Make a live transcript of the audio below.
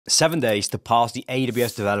7 days to pass the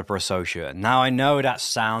AWS Developer Associate. Now, I know that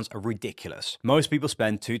sounds ridiculous. Most people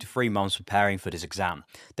spend 2 to 3 months preparing for this exam.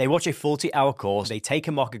 They watch a 40-hour course, they take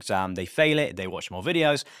a mock exam, they fail it, they watch more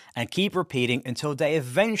videos, and keep repeating until they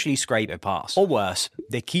eventually scrape a pass. Or worse,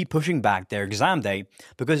 they keep pushing back their exam date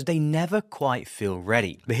because they never quite feel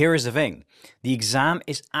ready. But here is the thing. The exam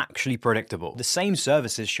is actually predictable. The same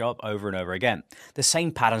services show up over and over again. The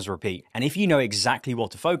same patterns repeat. And if you know exactly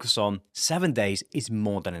what to focus on, 7 days is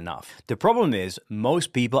more than enough. The problem is,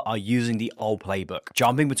 most people are using the old playbook,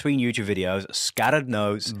 jumping between YouTube videos, scattered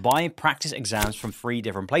notes, buying practice exams from 3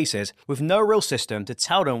 different places with no real system to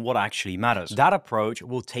tell them what actually matters. That approach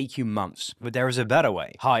will take you months, but there is a better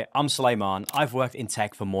way. Hi, I'm Suleiman. I've worked in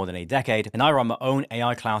tech for more than a decade, and I run my own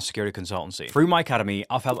AI cloud security consultancy. Through my academy,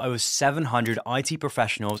 I've helped over 700 IT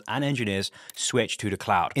professionals and engineers switch to the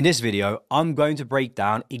cloud. In this video, I'm going to break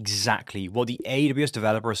down exactly what the AWS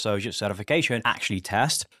Developer Associate certification actually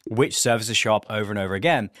tests, which services show up over and over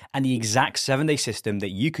again, and the exact 7-day system that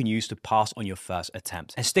you can use to pass on your first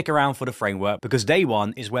attempt. And stick around for the framework, because day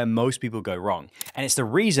one is where most people go wrong. And it's the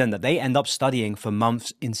reason that they end up studying for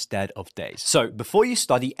months instead of days. So before you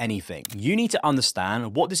study anything, you need to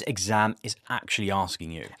understand what this exam is actually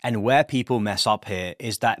asking you. And where people mess up here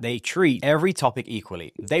is that they treat every topic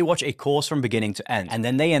equally. They watch a course from beginning to end, and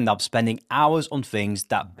then they end up spending hours on things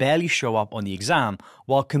that barely show up on the exam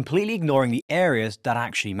while completely ignoring the areas that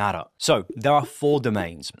actually matter. So there are 4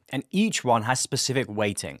 domains, and each one has specific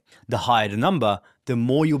weighting. The higher the number, the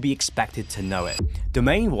more you'll be expected to know it.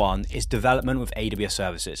 Domain 1 is development with AWS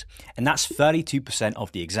services, and that's 32%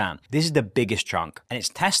 of the exam. This is the biggest chunk, and it's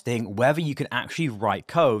testing whether you can actually write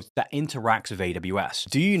code that interacts with AWS.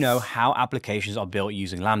 Do you know how applications are built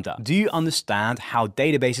using Lambda? Do you understand how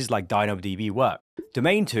databases like DynamoDB work?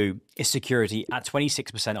 Domain 2 is security at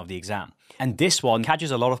 26% of the exam, and this one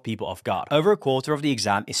catches a lot of people off guard. Over a quarter of the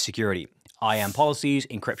exam is security. IAM policies,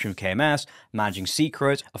 encryption with KMS, managing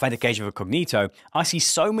secrets, authentication with Cognito. I see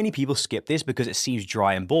so many people skip this because it seems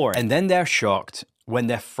dry and boring, and then they're shocked when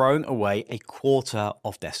they're throwing away a quarter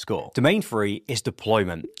of their score. Domain 3 is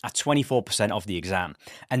deployment at 24% of the exam,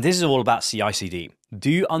 and this is all about CI/CD. Do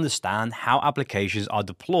you understand how applications are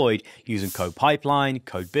deployed using code pipeline,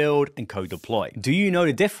 code build, and code deploy? Do you know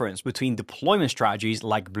the difference between deployment strategies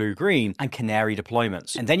like blue-green and canary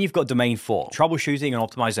deployments? And then you've got domain 4, troubleshooting and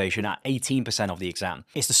optimization at 18% of the exam.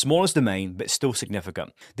 It's the smallest domain, but still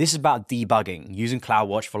significant. This is about debugging, using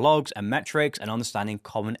CloudWatch for logs and metrics, and understanding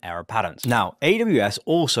common error patterns. Now, AWS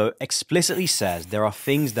also explicitly says there are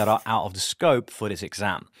things that are out of the scope for this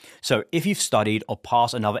exam. So if you've studied or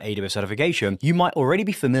passed another AWS certification, you might already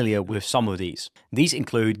be familiar with some of these. These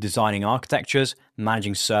include designing architectures,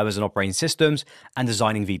 managing servers and operating systems, and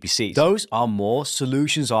designing VPCs. Those are more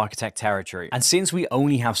solutions architect territory. And since we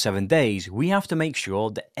only have 7 days, we have to make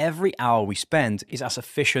sure that every hour we spend is as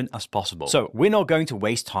efficient as possible. So we're not going to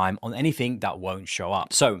waste time on anything that won't show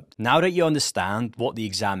up. So now that you understand what the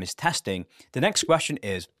exam is testing, the next question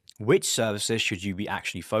is, which services should you be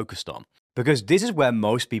actually focused on? Because this is where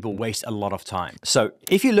most people waste a lot of time. So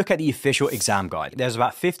if you look at the official exam guide, there's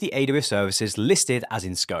about 50 AWS services listed as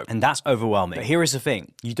in scope, and that's overwhelming. But here is the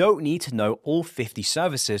thing, you don't need to know all 50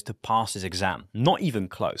 services to pass this exam, not even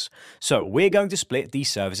close. So we're going to split these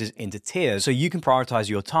services into tiers so you can prioritize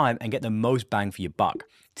your time and get the most bang for your buck.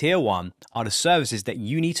 Tier 1 are the services that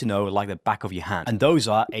you need to know like the back of your hand. And those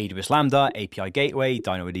are AWS Lambda, API Gateway,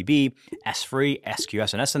 DynamoDB, S3,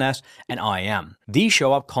 SQS and SNS, and IAM. These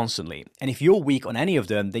show up constantly, and if you're weak on any of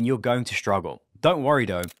them, then you're going to struggle. Don't worry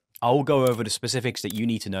though, I will go over the specifics that you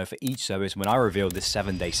need to know for each service when I reveal this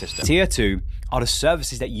 7-day system. Tier 2 are the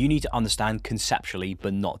services that you need to understand conceptually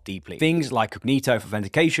but not deeply. Things like Cognito for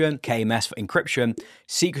authentication, KMS for encryption,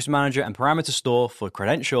 Secrets Manager and Parameter Store for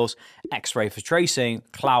credentials, X-Ray for tracing,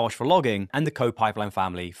 CloudWatch for logging, and the Code Pipeline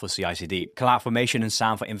family for CI/CD. CloudFormation and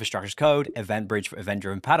SAM for infrastructure as code, EventBridge for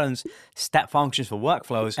event-driven patterns, Step Functions for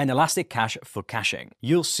workflows, and Elastic Cache for caching.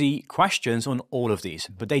 You'll see questions on all of these,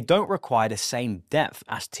 but they don't require the same depth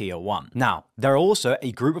as Tier 1. Now, there are also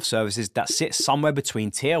a group of services that sit somewhere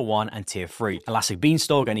between Tier 1 and Tier 3, Elastic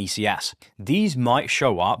Beanstalk and ECS. These might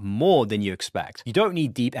show up more than you expect. You don't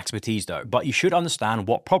need deep expertise though, but you should understand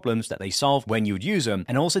what problems that they solve when you would use them,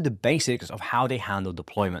 and also the basics of how they handle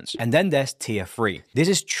deployments. And then there's Tier 3. This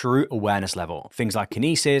is true awareness level. Things like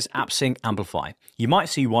Kinesis, AppSync, Amplify. You might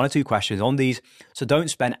see 1 or 2 questions on these, so don't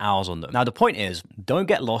spend hours on them. Now, the point is, don't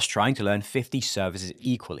get lost trying to learn 50 services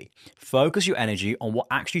equally. Focus your energy on what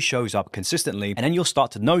actually actually shows up consistently, and then you'll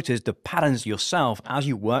start to notice the patterns yourself as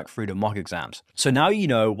you work through the mock exams. So now you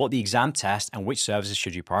know what the exam test and which services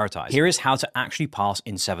should you prioritize. Here is how to actually pass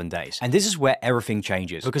in 7 days. And this is where everything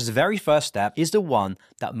changes, because the very first step is the one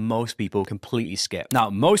that most people completely skip. Now,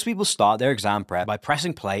 most people start their exam prep by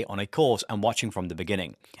pressing play on a course and watching from the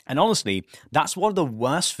beginning. And honestly, that's one of the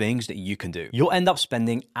worst things that you can do. You'll end up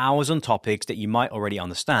spending hours on topics that you might already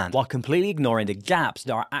understand while completely ignoring the gaps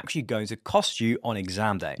that are actually going to cost you on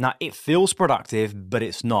exam day. Now, it feels productive, but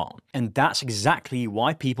it's not. And that's exactly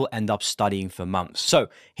why people end up studying for months. So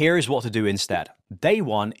here is what to do instead. Day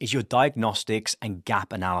 1 is your diagnostics and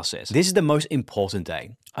gap analysis. This is the most important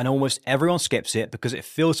day, and almost everyone skips it because it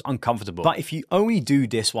feels uncomfortable. But if you only do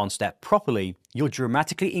this one step properly, you'll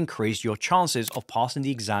dramatically increase your chances of passing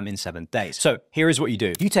the exam in 7 days. So here is what you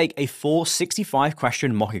do. You take a full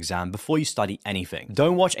 65-question mock exam before you study anything.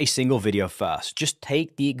 Don't watch a single video first. Just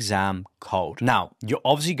take the exam cold. Now, you're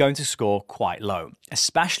obviously going to score quite low,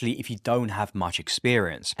 especially if you don't have much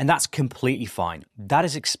experience. And that's completely fine. That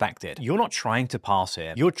is expected. You're not trying to pass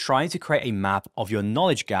here. You're trying to create a map of your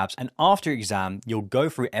knowledge gaps, and after exam, you'll go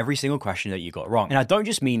through every single question that you got wrong. And I don't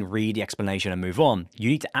just mean read the explanation and move on. You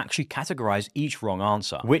need to actually categorize each wrong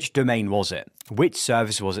answer. Which domain was it? Which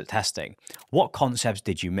service was it testing? What concepts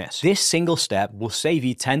did you miss? This single step will save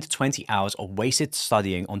you 10 to 20 hours of wasted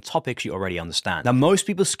studying on topics you already understand. Now, most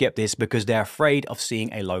people skip this because they're afraid of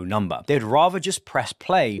seeing a low number. They'd rather just press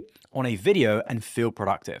play on a video and feel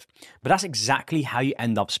productive. But that's exactly how you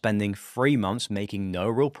end up spending 3 months making no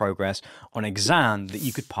real progress on an exam that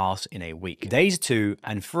you could pass in a week. Days 2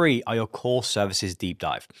 and 3 are your core services deep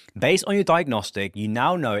dive. Based on your diagnostic, you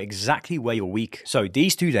now know exactly where you're weak. So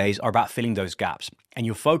these 2 days are about filling those gaps, and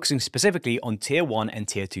you're focusing specifically on tier 1 and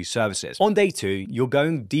tier 2 services. On day 2, you're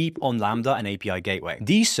going deep on Lambda and API Gateway.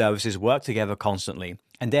 These services work together constantly,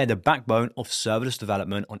 and they're the backbone of serverless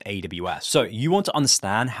development on AWS. So you want to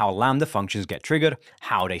understand how Lambda functions get triggered,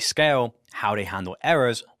 how they scale, how they handle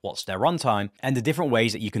errors, what's their runtime, and the different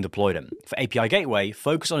ways that you can deploy them. For API Gateway,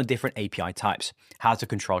 focus on the different API types, how to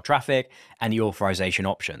control traffic, and the authorization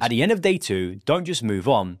options. At the end of day 2, don't just move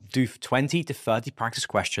on, do 20 to 30 practice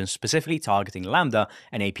questions specifically targeting Lambda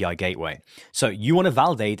and API Gateway. So you want to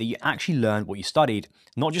validate that you actually learned what you studied,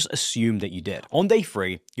 not just assume that you did. On day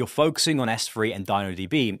 3, you're focusing on S3 and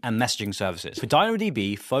DynamoDB and messaging services. For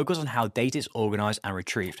DynamoDB, focus on how data is organized and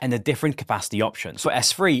retrieved, and the different capacity options. For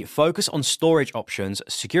S3, focus on storage options,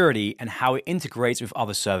 security, and how it integrates with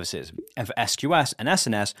other services. And for SQS and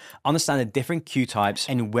SNS, understand the different queue types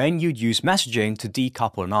and when you'd use messaging to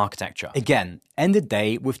decouple an architecture. Again, end the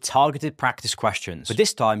day with targeted practice questions. But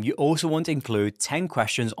this time, you also want to include 10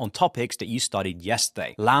 questions on topics that you studied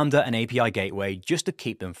yesterday, Lambda and API Gateway, just to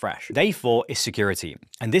keep them fresh. Day 4 is security.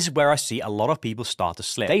 And this is where I see a lot of people start to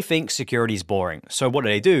slip. They think security is boring. So what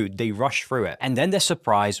do? They rush through it. And then they're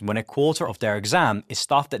surprised when a quarter of their exam is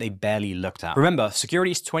stuff that they barely looked at. Remember,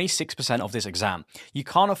 security is 26% of this exam. You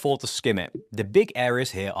can't afford to skim it. The big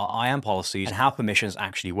areas here are IAM policies and how permissions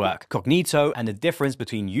actually work, Cognito and the difference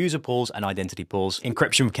between user pools and identity pools,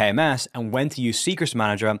 encryption with KMS, and when to use secrets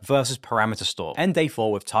manager versus parameter store. End day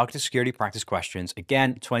 4 with targeted security practice questions,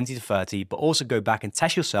 again 20 to 30, but also go back and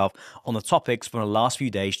test yourself on the topics from the last few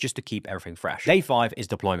days just to keep everything fresh. Day 5 is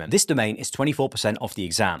deployment. This domain is 24% of the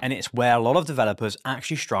exam, and it's where a lot of developers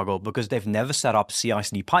actually struggle because they've never set up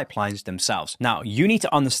CI/CD pipelines themselves. Now, you need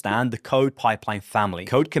to understand the code pipeline family,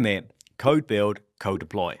 code commit, code build, code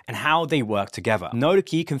deploy, and how they work together. Know the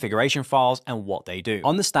key configuration files and what they do.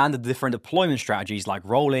 Understand the different deployment strategies like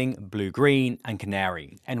rolling, blue-green, and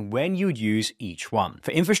canary, and when you'd use each one.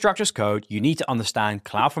 For infrastructure as code, you need to understand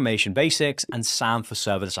CloudFormation basics and SAM for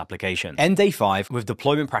serverless applications. End day 5 with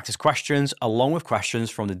deployment practice questions, along with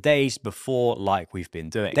questions from the days before like we've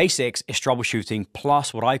been doing. Day 6 is troubleshooting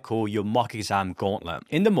plus what I call your mock exam gauntlet.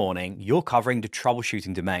 In the morning, you're covering the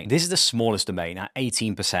troubleshooting domain. This is the smallest domain at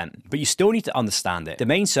 18%, but you still need to understand it. The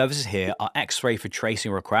main services here are X-Ray for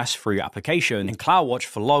tracing requests through your application and CloudWatch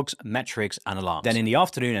for logs, metrics, and alarms. Then in the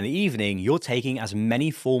afternoon and the evening, you're taking as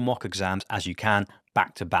many full mock exams as you can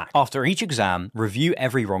back to back. After each exam, review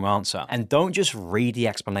every wrong answer and don't just read the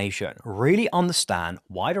explanation. Really understand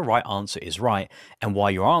why the right answer is right and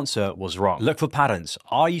why your answer was wrong. Look for patterns.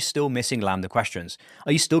 Are you still missing Lambda questions?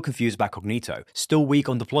 Are you still confused about Cognito? Still weak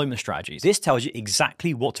on deployment strategies? This tells you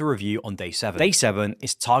exactly what to review on day 7. Day 7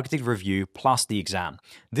 is targeted review plus the exam.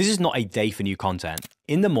 This is not a day for new content.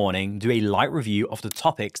 In the morning, do a light review of the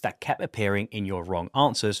topics that kept appearing in your wrong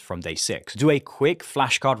answers from day 6. Do a quick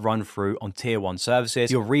flashcard run through on tier 1 services.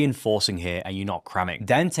 You're reinforcing here and you're not cramming.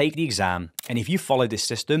 Then take the exam, and if you follow this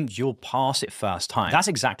system, you'll pass it first time. That's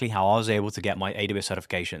exactly how I was able to get my AWS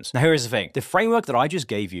certifications. Now here's the thing. The framework that I just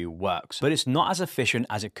gave you works, but it's not as efficient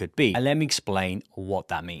as it could be. And let me explain what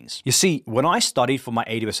that means. You see, when I studied for my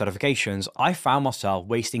AWS certifications, I found myself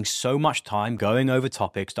wasting so much time going over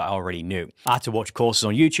topics that I already knew. I had to watch courses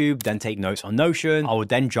on YouTube, then take notes on Notion. I would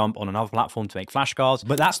then jump on another platform to make flashcards,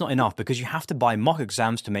 but that's not enough because you have to buy mock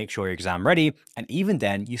exams to make sure you're exam ready. And even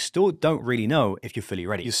then, you still don't really know if you're fully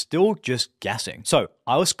ready. You're still just guessing. So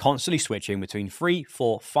I was constantly switching between 3,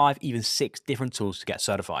 4, 5, even 6 different tools to get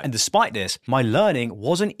certified. And despite this, my learning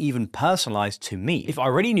wasn't even personalized to me. If I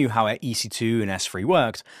already knew how EC2 and S3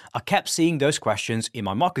 worked, I kept seeing those questions in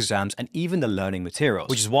my mock exams and even the learning materials,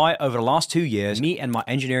 which is why over the last 2 years, me and my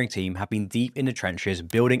engineering team have been deep in the trenches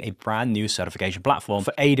building a brand new certification platform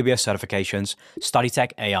for AWS certifications,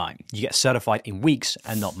 StudyTech AI. You get certified in weeks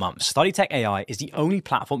and not months. StudyTech AI is the only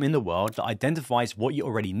platform in the world that identifies what you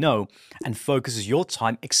already know and focuses your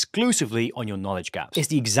time exclusively on your knowledge gaps. It's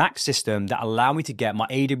the exact system that allowed me to get my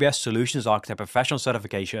AWS Solutions Architect Professional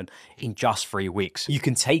certification in just 3 weeks. You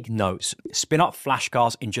can take notes, spin up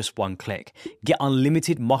flashcards in just 1 click, get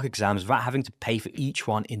unlimited mock exams without having to pay for each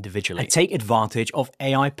one individually, and take advantage of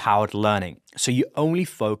AI-powered learning, so you only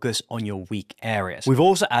focus on your weak areas. We've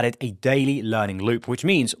also added a daily learning loop, which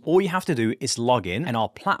means all you have to do is log in and our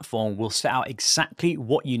platform will set out exactly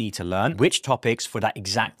what you need to learn, which topics for that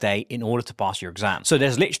exact day in order to pass your exam. So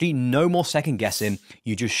there's literally no more second guessing.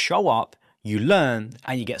 You just show up, you learn,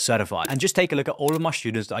 and you get certified. And just take a look at all of my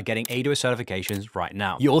students that are getting AWS certifications right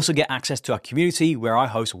now. You also get access to our community where I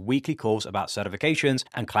host weekly calls about certifications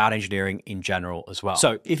and cloud engineering in general as well.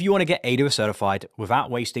 So if you want to get AWS certified without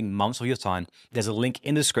wasting months of your time, there's a link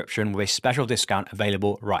in the description with a special discount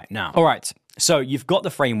available right now. All right. So you've got the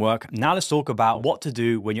framework. Now let's talk about what to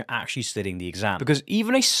do when you're actually sitting the exam, because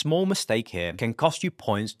even a small mistake here can cost you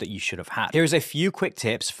points that you should have had. Here's a few quick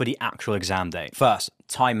tips for the actual exam day. First,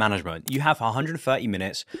 time management. You have 130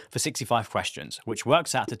 minutes for 65 questions, which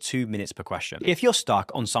works out to 2 minutes per question. If you're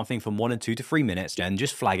stuck on something for more than 2 to 3 minutes, then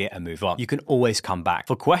just flag it and move on. You can always come back.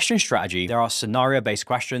 For question strategy, there are scenario-based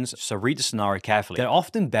questions, so read the scenario carefully. They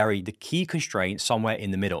often bury the key constraint somewhere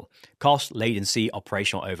in the middle: cost, latency,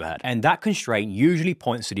 operational overhead. And that constraint usually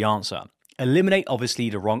points to the answer. Eliminate obviously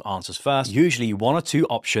the wrong answers first. Usually 1 or 2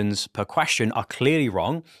 options per question are clearly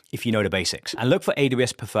wrong if you know the basics. And look for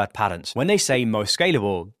AWS preferred patterns. When they say most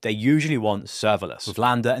scalable, they usually want serverless with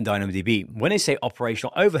Lambda and DynamoDB. When they say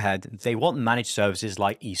operational overhead, they want managed services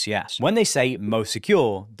like ECS. When they say most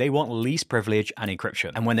secure, they want least privilege and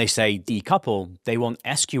encryption. And when they say decouple, they want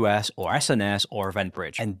SQS or SNS or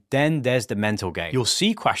EventBridge. And then there's the mental game. You'll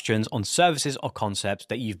see questions on services or concepts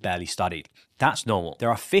that you've barely studied. That's normal.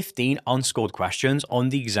 There are 15 unscored questions on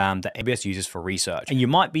the exam that AWS uses for research, and you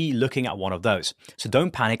might be looking at one of those. So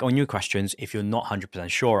don't panic on your questions if you're not 100%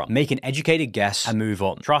 sure on. Make an educated guess and move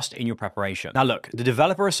on. Trust in your preparation. Now look, the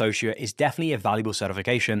Developer Associate is definitely a valuable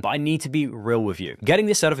certification, but I need to be real with you. Getting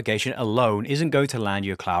this certification alone isn't going to land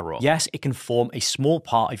you a cloud role. Yes, it can form a small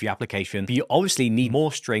part of your application, but you obviously need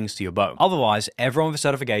more strings to your bow. Otherwise, everyone with a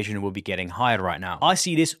certification will be getting hired right now. I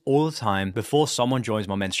see this all the time before someone joins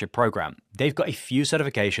my mentorship program. They've got a few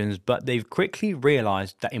certifications, but they've quickly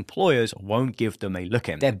realized that employers won't give them a look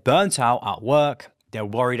in. They're burnt out at work, they're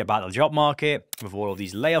worried about the job market with all of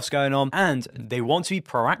these layoffs going on, and they want to be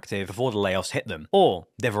proactive before the layoffs hit them. Or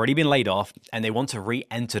they've already been laid off and they want to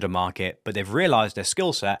re-enter the market, but they've realized their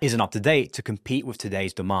skill set isn't up to date to compete with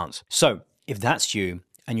today's demands. So if that's you,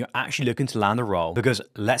 and you're actually looking to land a role, because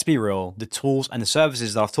let's be real, the tools and the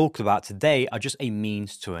services that I've talked about today are just a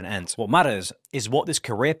means to an end. What matters is what this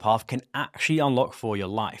career path can actually unlock for your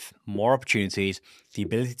life. More opportunities, the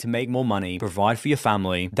ability to make more money, provide for your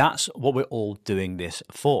family. That's what we're all doing this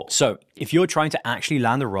for. So if you're trying to actually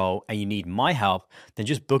land a role and you need my help, then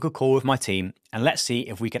just book a call with my team and let's see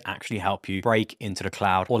if we can actually help you break into the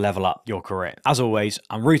cloud or level up your career. As always,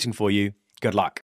 I'm rooting for you. Good luck.